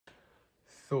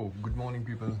So, good morning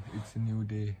people, it's a new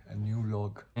day, a new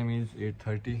vlog. Time is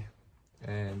 8:30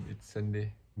 and it's Sunday.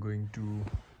 Going to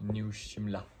new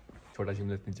Shimla, छोटा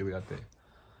शिमला नीचे को जाते हैं.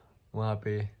 वहाँ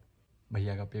पे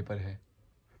भैया का पेपर है.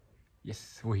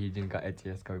 यस, वही जिनका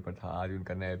HAS का पेपर था. आज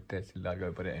उनका नैब तहसीलदार का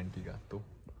पेपर है एंटी का. तो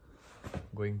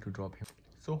गोइंग टू ड्रॉप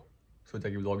हिम. सोचा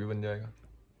कि व्लॉग भी बन जाएगा.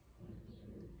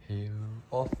 Here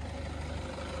off.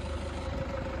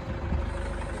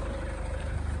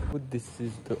 This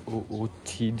is the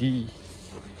OOTD.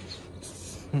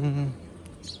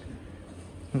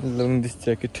 Love this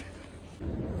jacket.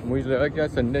 मुझे लगा कि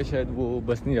आज संडे शायद वो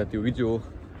बस नहीं जाती होगी जो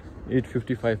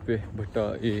 8:55 पे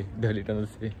दिल्ली टनल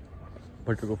से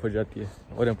भट्टर को फट जाती है.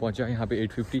 और मैं पहुंचा यहाँ पे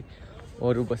 8:50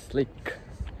 और वो बस लाइक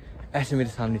ऐसे मेरे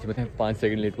सामने थी. बताएं 5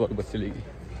 सेकंड लेट हुआ और बस चलेगी.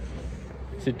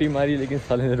 सिटी मारी लेकिन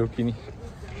साले ने रोकी नहीं.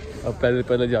 अब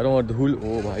पैदल जा रहा हूँ और धूल,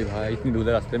 ओ भाई इतनी धूल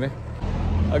है रास्ते में.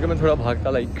 अगर मैं थोड़ा भागता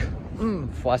लाइक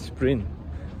फास्ट स्प्रिंट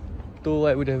तो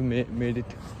I would have made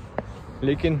it.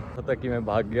 लेकिन पता कि मैं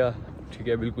भाग गया. ठीक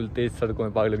है, बिल्कुल तेज़ सड़कों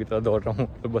में पागलों की तरह दौड़ रहा हूँ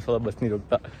और बस नहीं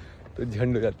रुकता तो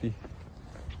झंड हो जाती.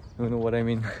 You know what I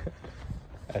mean.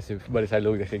 ऐसे बड़े सारे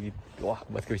लोग जैसे कि वाह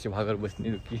बस के पीछे भाग बस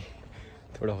नहीं रुकी,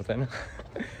 थोड़ा होता है ना.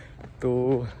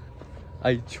 तो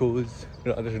I chose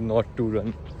rather not to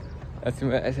run. ऐसे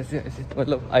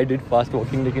मतलब आई डिड फास्ट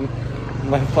वॉकिंग लेकिन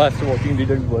माई फास्ट वॉकिंग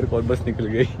डिडंट वर्क और बस निकल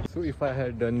गई. So if I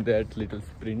had done that little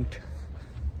sprint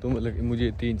तो मतलब मुझे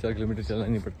 3-4 किलोमीटर चलना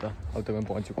नहीं पड़ता. अब तक मैं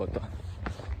पहुंच चुका होता.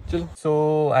 चलो. सो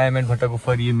आई एम एट भट्टा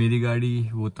गुफर. ये मेरी गाड़ी,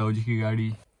 वो ताऊ जी की गाड़ी.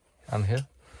 I am here.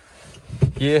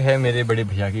 ये है मेरे बड़े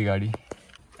भैया की गाड़ी.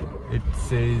 It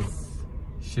says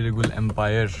Shirgul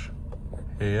empire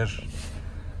hair.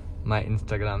 My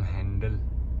Instagram handle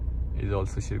is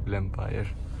also Shirgul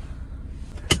empire.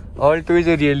 Alto is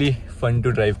a really fun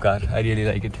to drive car. I really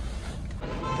like it.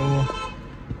 तो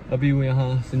अभी वो यहाँ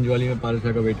संजवाली में पारस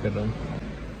का वेट कर रहा हूँ.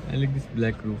 I like this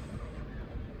black roof.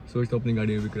 सोचता हूँ अपनी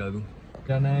गाड़ी में भी करा दूँ.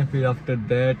 जाना है फिर आफ्टर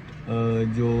दैट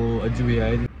जो अज्जू भी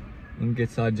आए उनके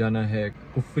साथ जाना है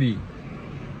कुफरी.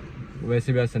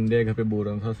 वैसे भी आज संडे है, घर पे बोल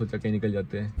रहा था, सोचा कहीं निकल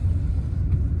जाते हैं.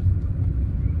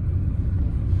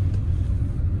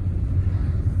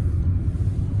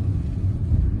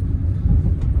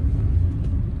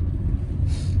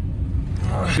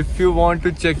 If you want to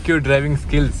check your driving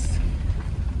skills,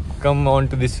 come on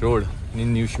to this road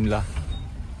in New Shimla.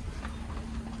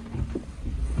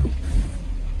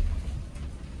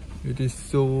 It is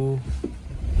so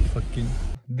fucking.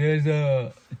 There's a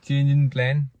change in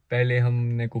plan. पहले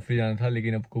हमने कुफरी जाना था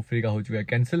लेकिन अब कुफरी का हो चुका है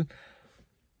कैंसिल.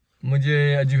 मुझे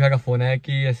अजू भाई का फ़ोन आया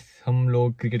कि हम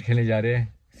लोग क्रिकेट खेलने जा रहे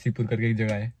हैं. सीपुर करके एक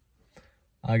जगह है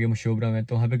आगे मुशोबरा में,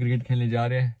 तो वहाँ पे क्रिकेट खेलने जा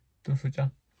रहे हैं. तो सोचा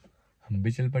हम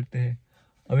भी चल पड़ते हैं.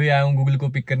 अभी आया हूँ गूगल को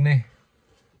पिक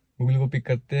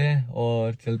करते हैं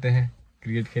और चलते हैं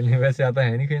क्रिकेट खेलने. वैसे आता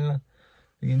है नहीं खेलना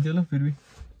लेकिन चलो फिर भी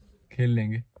खेल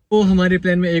लेंगे. तो हमारे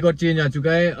प्लान में एक और चेंज आ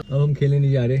चुका है. अब हम खेलने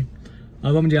नहीं जा रहे.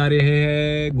 अब हम जा रहे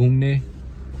हैं घूमने.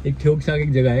 एक ठोक सा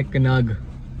एक जगह है कनाग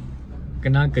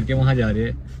करके, वहाँ जा रहे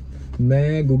हैं.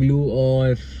 मैं गुगलू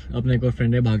और अपना एक और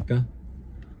फ्रेंड है भागता.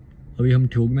 अभी हम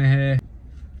ठोक में है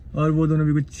और वो दोनों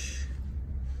भी कुछ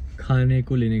खाने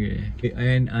को लेने गए हैं.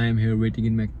 And I am here waiting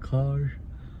in my car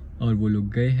और वो लोग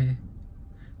गए हैं.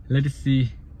 लेट अस सी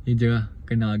ये जगह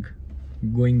कनाग.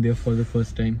 Going there for the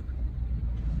first time.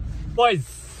 Boys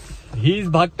he is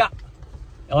भागता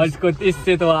और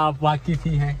इससे तो आप वाकिफ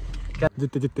ही हैं.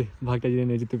 जितने भागता जी ने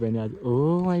नए जूते पहने आज.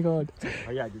 Oh my God.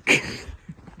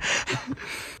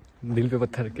 दिल पे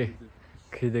पत्थर के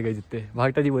खरीदे गए जूते.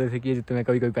 भागता जी बोले थे कि ये जूते मैं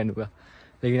कभी पहनूंगा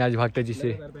लेकिन आज भागता जी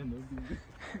से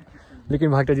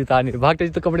भागता जी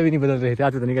तो कपड़े भी नहीं बदल रहे थे.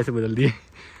 आज पता नहीं कैसे बदल दिए.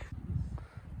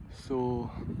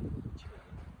 सो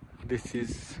दिस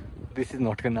इज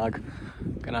नॉट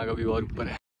कनाग अभी और ऊपर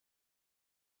है.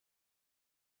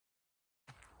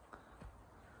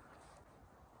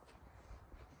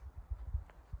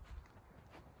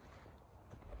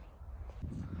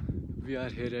 We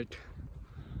are here eight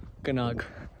कनाग.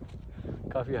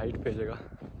 काफ़ी हाइट पे जगह.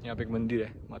 यहाँ पे एक मंदिर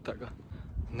है माता का.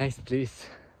 Nice place.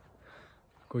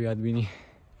 कोई आदमी नहीं.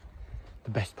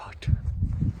 द बेस्ट पार्ट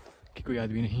कि कोई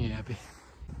आदमी नहीं है यहाँ पे.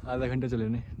 आधा घंटा चले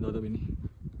ने, ज़्यादा भी नहीं.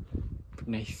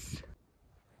 नाइस.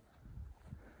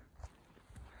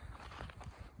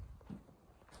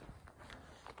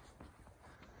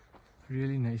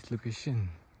 Really nice location.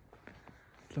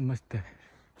 मतलब मस्त है.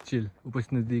 चिल. ऊपर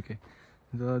से नज़दीक है,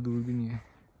 ज़्यादा दूर भी नहीं है.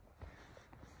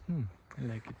 I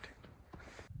like it.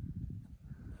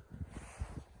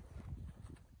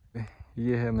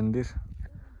 ये है मंदिर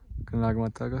कनाग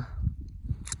माता का.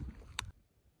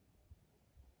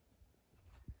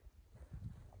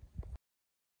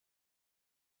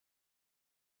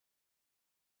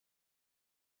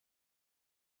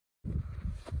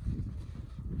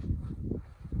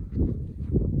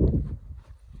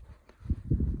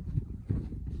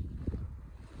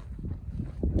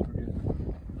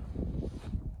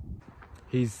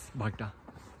 He is Bhagta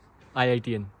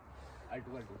IITN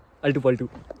अल्टू Paltu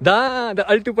the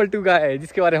अल्टू Paltu का है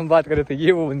जिसके बारे में हम बात कर रहे थे।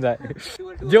 ये वो बंदा है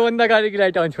जो बंदा गाड़ी की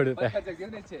लाइट ऑन छोड़ देता है।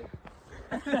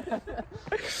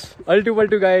 अल्टू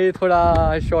पल्टू का है,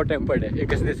 थोड़ा शॉर्ट टेम्पर्ड है,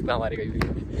 एक हंसने से हमारे कहीं।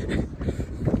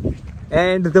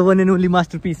 And the one and only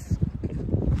masterpiece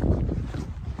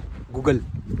Google.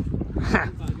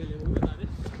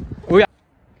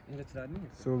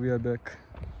 So we are back.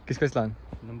 किसका चलान?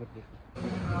 Number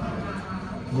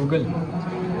Google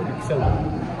pixel.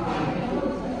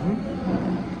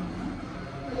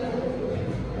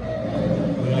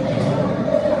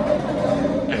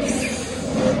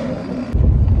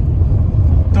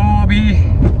 तो अभी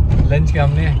लंच किया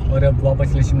हमने और अब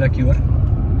वापस ले शिमला की ओर।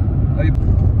 अभी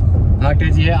भागटे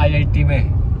जी है IIT में,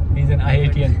 इज एन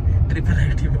IITN।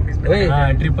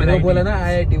 ट्रिपल बोला ना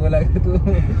IIT बोला तू।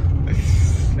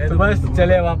 तो बस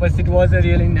चले वापस। It was a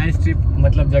really nice trip,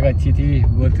 मतलब जगह अच्छी थी,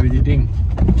 worth visiting,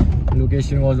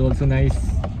 location was also nice,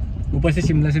 ऊपर से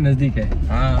शिमला से नज़दीक है।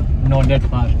 हाँ, नॉट दैट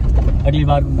फार। अगली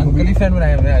बार अंकल फैन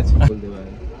बनाया हमने आज।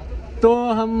 तो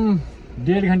हम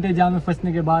 1.5 घंटे जाम में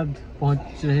फंसने के बाद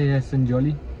पहुंच रहे हैं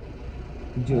संजौली।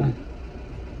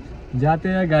 जाते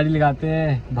हैं, गाड़ी लगाते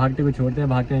हैं, भागटे को छोड़ते हैं।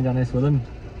 भागटे में जाना है सोलन।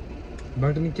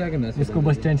 भागटे में क्या करना है? इसको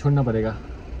बस स्टैंड छोड़ना पड़ेगा,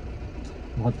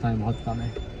 बहुत काम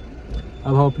है।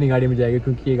 अब हम अपनी गाड़ी में जाएंगे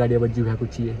क्योंकि ये गाड़ी अब अज्जू है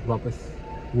कुछ ही है वापस,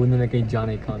 वो उन्होंने कहीं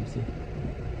जाना है काम से।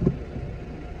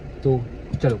 तो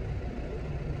चलो।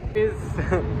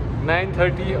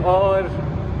 9:30 और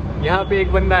यहाँ पे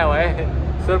एक बंदा हुआ है,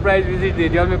 सरप्राइज विजिट दे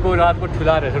दिया मेरे को, रात को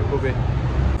ठुला रहे सड़कों पे।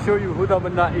 शो यू हू द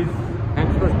बंदा इज।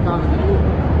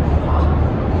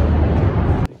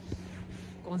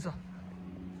 कौन सा?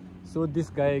 So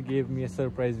this guy give me a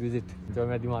surprise visit. जो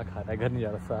मेरा दिमाग खा रहा है, घर नहीं जा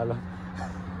रहा साला।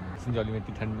 संजौली में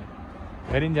इतनी ठंड में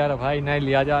घर नहीं जा रहा भाई, ना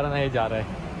लिया जा रहा ना ये जा रहा है,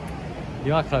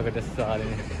 दिमाग खराब करते सारे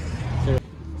ने।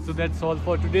 So that's all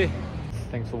for today,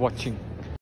 thanks for watching.